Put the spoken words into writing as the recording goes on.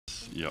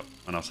Yeah,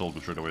 and I sold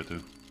them straight away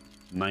too.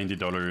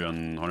 $90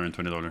 and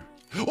 $120.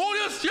 Oh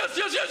yes, yes,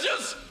 yes, yes,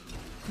 yes!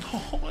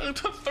 No,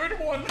 the third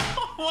one.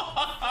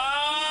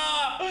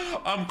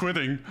 I'm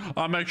quitting.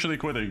 I'm actually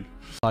quitting.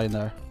 I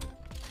know.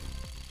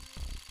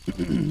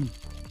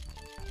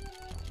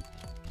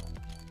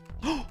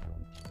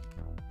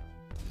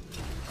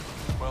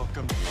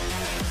 Welcome.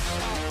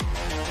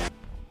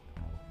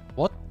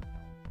 What?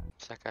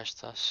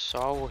 Arkadaşlar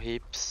so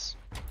hips.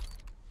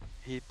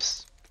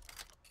 Hips.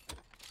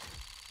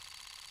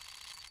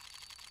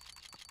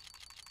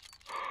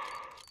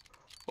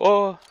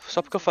 Oh,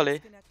 só porque eu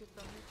falei.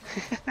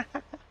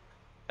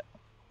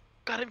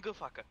 Cara, ele me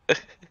faca.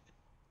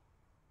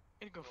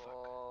 Ele me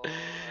faca.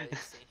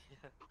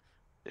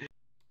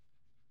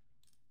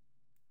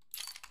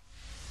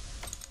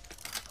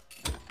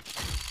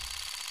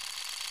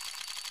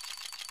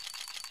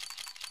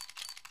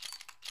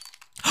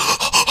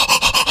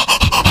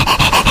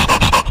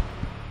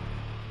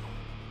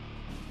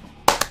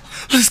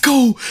 Let's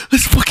go!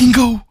 Let's fucking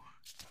go!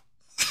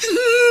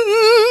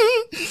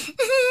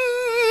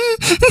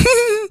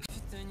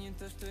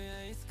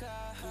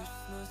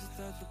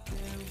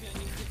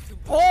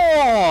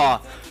 О!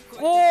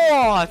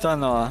 Вот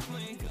оно!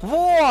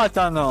 Вот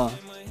оно!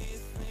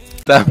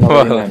 Tá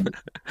foda.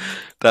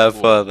 Tá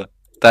foda.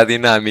 Tá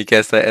dinâmico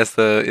este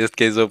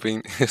case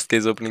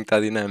opening tá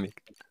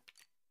dinâmico.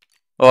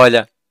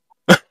 Olha.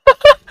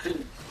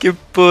 Que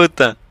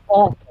puta.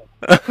 Oh,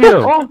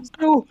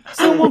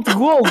 seu monte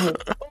gol,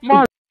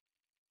 mano.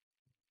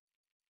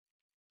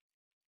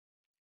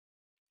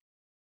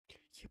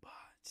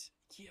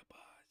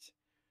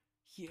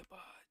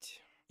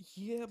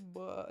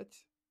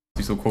 Ебать.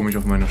 Sieht so komisch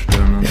auf meiner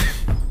Stirn.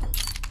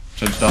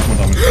 Wahrscheinlich darf man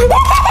damit.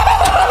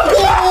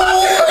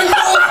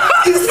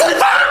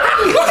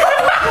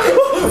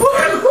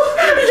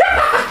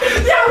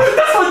 Ja,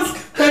 das war's.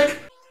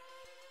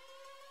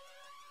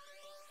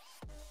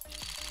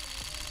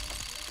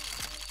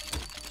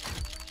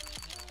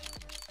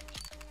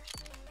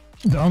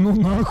 Да ну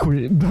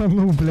нахуй, да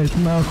ну, блять,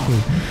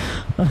 нахуй.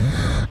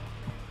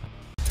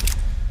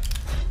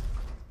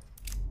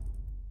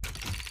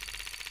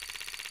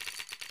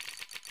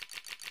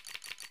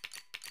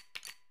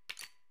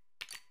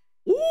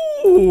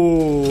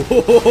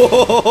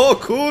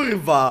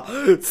 Kurwa!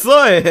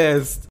 Co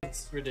jest?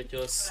 It's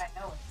ridiculous. I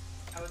know.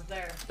 I was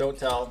there. Don't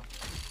tell.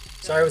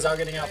 Sorry, I was out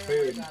getting out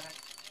food.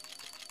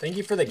 Thank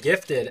you for the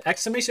gifted.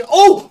 Exclamation.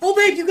 Oh! Oh,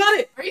 babe, you got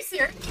it! Are you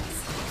serious?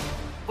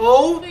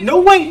 Oh,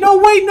 no way, no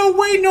way, no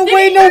way, no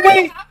way, no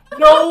way!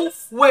 No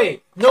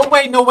way! No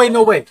way, no way,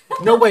 no way!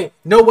 No way,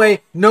 no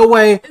way, no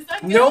way!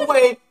 No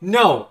way,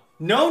 no!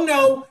 No,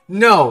 no,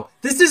 no!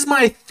 This is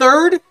my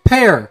third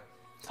pair!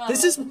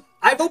 This is...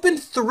 I've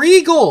opened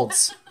 3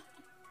 golds!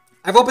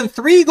 I've opened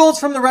 3 golds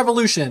from the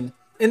Revolution,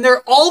 and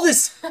they're all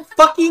this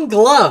fucking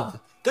glove!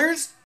 There's